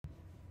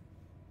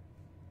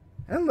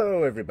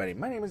Hello everybody,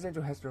 my name is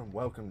Angel Hester and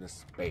welcome to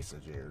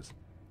Spaceagears.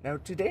 Now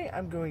today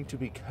I'm going to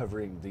be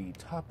covering the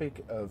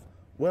topic of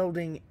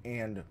welding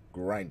and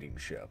grinding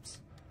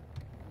ships.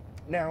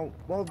 Now,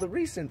 while the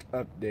recent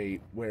update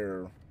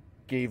where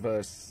gave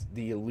us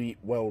the elite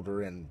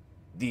welder and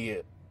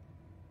the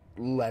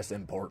less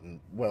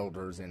important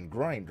welders and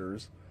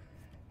grinders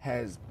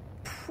has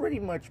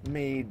pretty much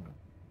made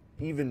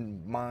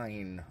even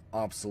mine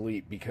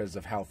obsolete because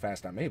of how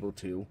fast I'm able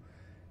to,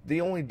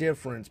 the only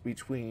difference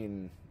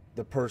between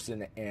the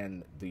person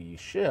and the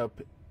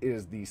ship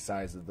is the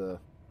size of the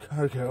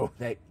cargo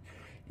that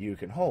you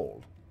can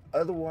hold.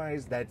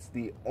 Otherwise, that's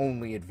the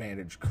only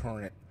advantage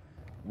current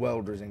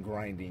welders and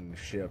grinding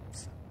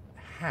ships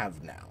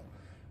have now.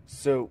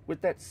 So, with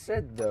that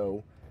said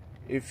though,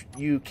 if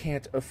you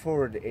can't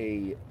afford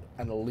an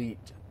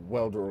elite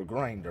welder or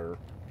grinder,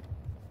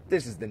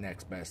 this is the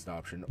next best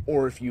option.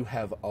 Or if you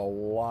have a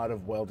lot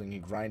of welding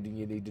and grinding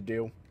you need to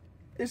do,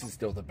 this is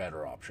still the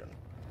better option.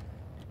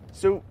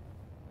 So,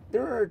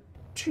 there are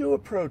two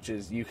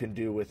approaches you can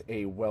do with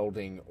a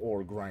welding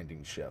or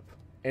grinding ship.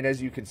 And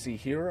as you can see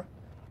here,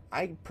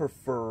 I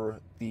prefer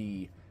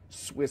the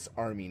Swiss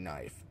Army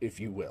knife, if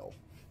you will,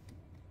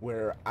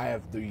 where I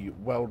have the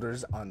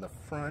welders on the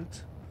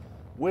front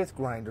with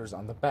grinders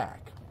on the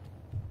back.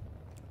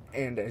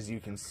 And as you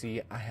can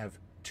see, I have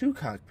two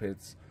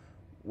cockpits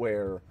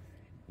where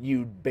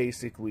you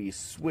basically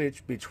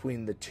switch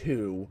between the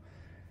two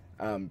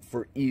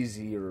for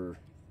easier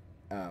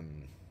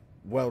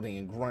welding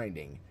and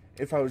grinding.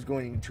 If I was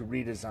going to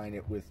redesign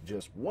it with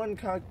just one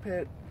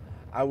cockpit,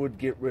 I would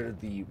get rid of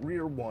the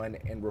rear one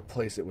and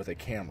replace it with a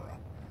camera.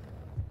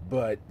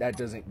 But that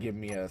doesn't give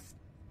me a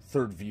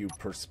third view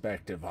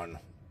perspective on,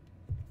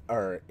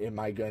 or am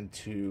I going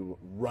to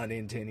run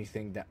into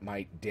anything that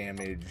might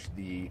damage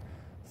the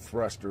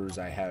thrusters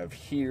I have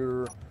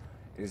here?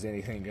 Is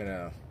anything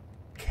gonna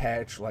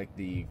catch, like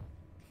the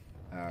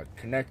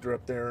connector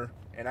up there?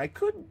 And I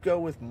could go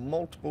with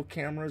multiple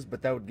cameras,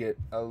 but that would get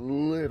a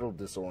little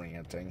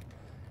disorienting.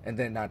 And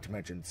then not to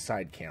mention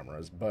side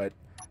cameras, but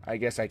I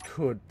guess I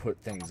could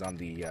put things on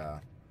the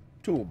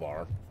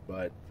toolbar,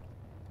 but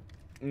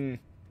I'm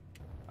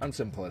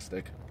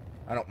simplistic.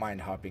 I don't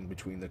mind hopping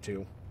between the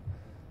two.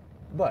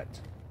 But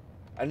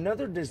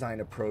another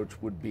design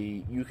approach would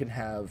be you can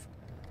have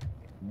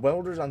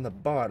welders on the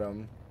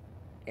bottom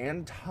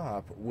and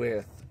top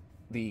with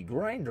the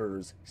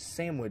grinders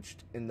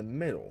sandwiched in the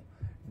middle,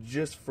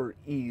 just for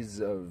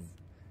ease of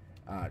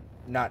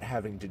not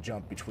having to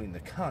jump between the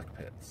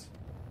cockpits.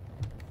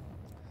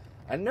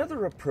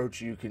 Another approach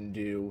you can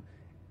do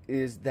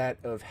is that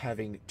of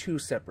having two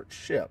separate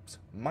ships.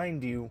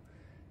 Mind you,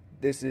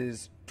 this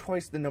is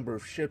twice the number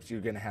of ships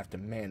you're going to have to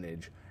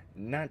manage,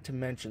 not to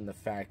mention the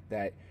fact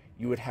that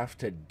you would have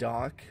to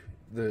dock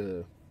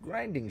the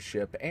grinding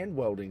ship and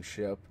welding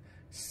ship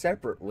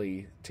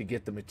separately to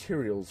get the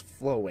materials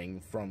flowing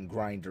from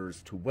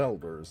grinders to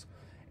welders,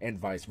 and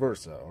vice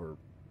versa. Or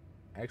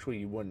actually,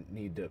 you wouldn't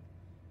need to.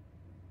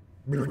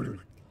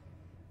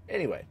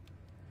 Anyway.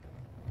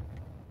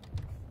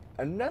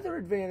 Another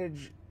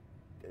advantage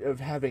of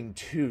having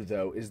two,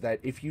 though, is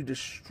that if you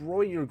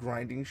destroy your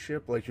grinding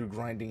ship, like you're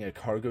grinding a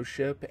cargo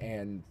ship,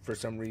 and for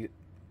some reason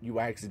you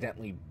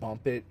accidentally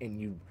bump it and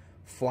you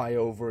fly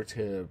over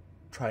to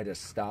try to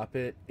stop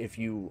it, if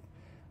you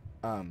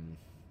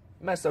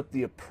mess up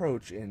the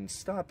approach in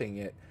stopping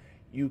it,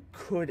 you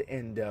could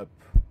end up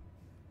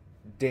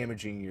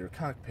damaging your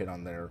cockpit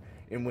on there,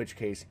 in which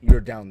case you're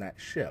down that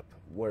ship,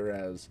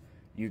 whereas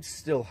you'd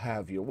still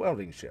have your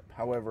welding ship.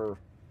 However,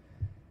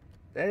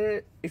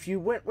 if you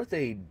went with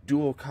a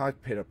dual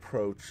cockpit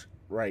approach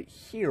right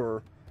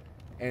here,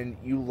 and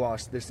you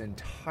lost this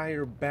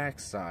entire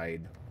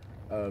backside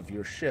of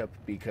your ship,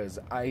 because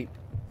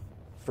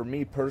for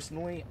me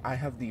personally, I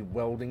have the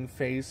welding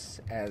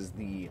face as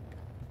the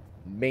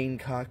main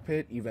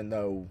cockpit, even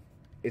though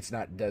it's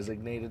not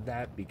designated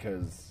that,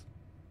 because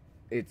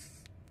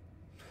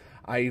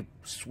I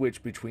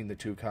switch between the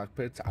two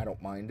cockpits. I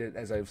don't mind it,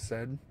 as I've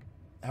said.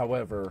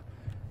 However,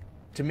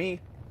 to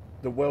me,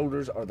 the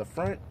welders are the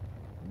front.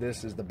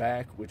 This is the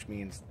back, which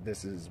means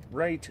this is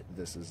right,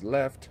 this is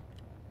left.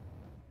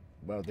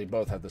 Well, they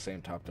both have the same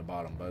top to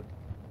bottom, but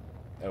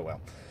oh well.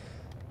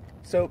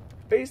 So,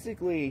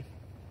 basically,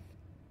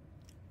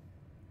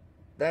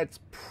 that's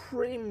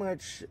pretty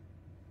much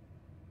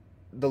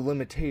the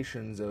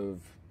limitations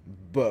of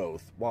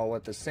both, while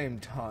at the same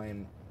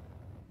time,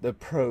 the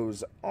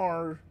pros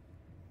are,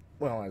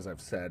 well, as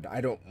I've said, I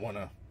don't want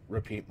to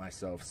repeat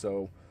myself,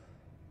 so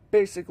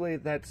basically,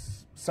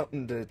 that's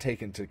something to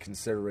take into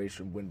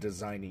consideration when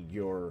designing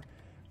your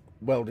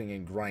welding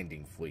and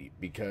grinding fleet,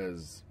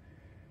 because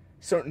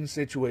certain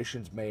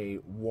situations may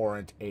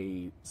warrant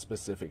a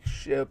specific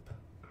ship,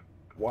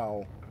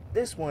 while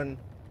this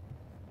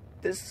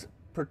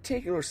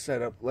particular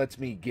setup lets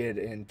me get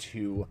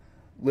into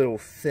little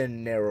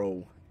thin,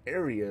 narrow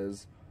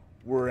areas,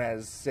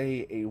 whereas,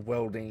 say, a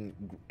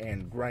welding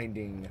and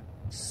grinding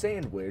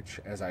sandwich,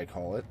 as I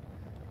call it,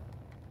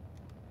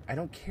 I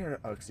don't care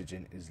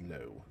oxygen is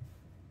low.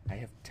 I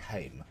have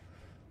time.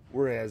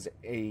 Whereas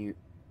a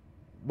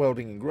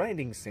welding and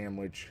grinding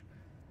sandwich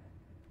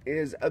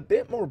is a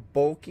bit more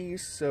bulky,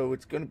 so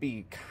it's going to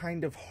be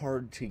kind of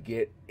hard to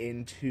get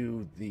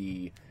into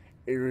the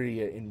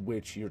area in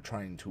which you're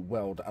trying to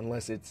weld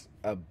unless it's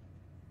a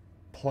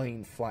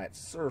plain flat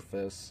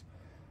surface,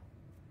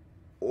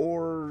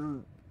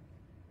 or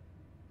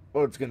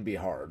well, it's going to be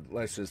hard.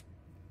 Let's just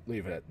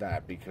leave it at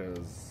that,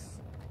 because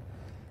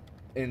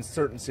in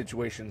certain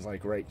situations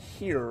like right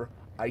here,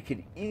 I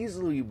could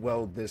easily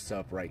weld this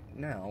up right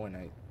now, and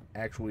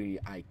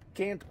I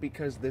can't,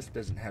 because this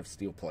doesn't have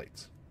steel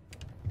plates.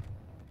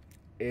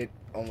 It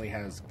only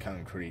has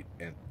concrete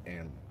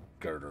and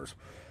girders.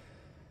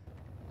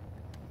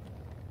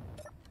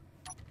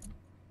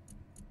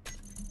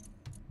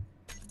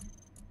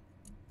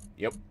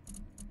 Yep.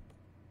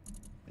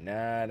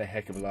 Not a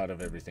heck of a lot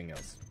of everything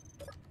else.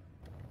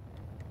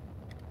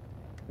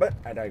 But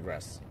I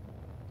digress.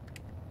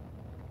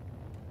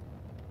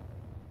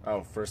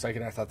 Oh, for a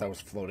second I thought that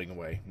was floating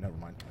away. Never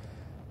mind.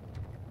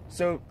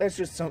 So that's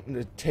just something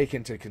to take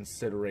into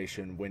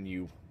consideration when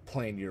you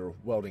plan your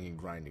welding and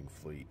grinding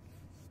fleet.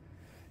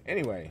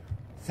 Anyway,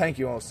 thank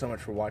you all so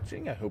much for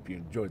watching. I hope you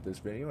enjoyed this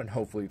video, and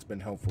hopefully it's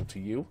been helpful to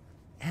you.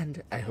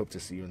 And I hope to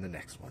see you in the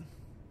next one.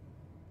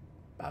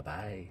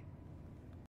 Bye-bye.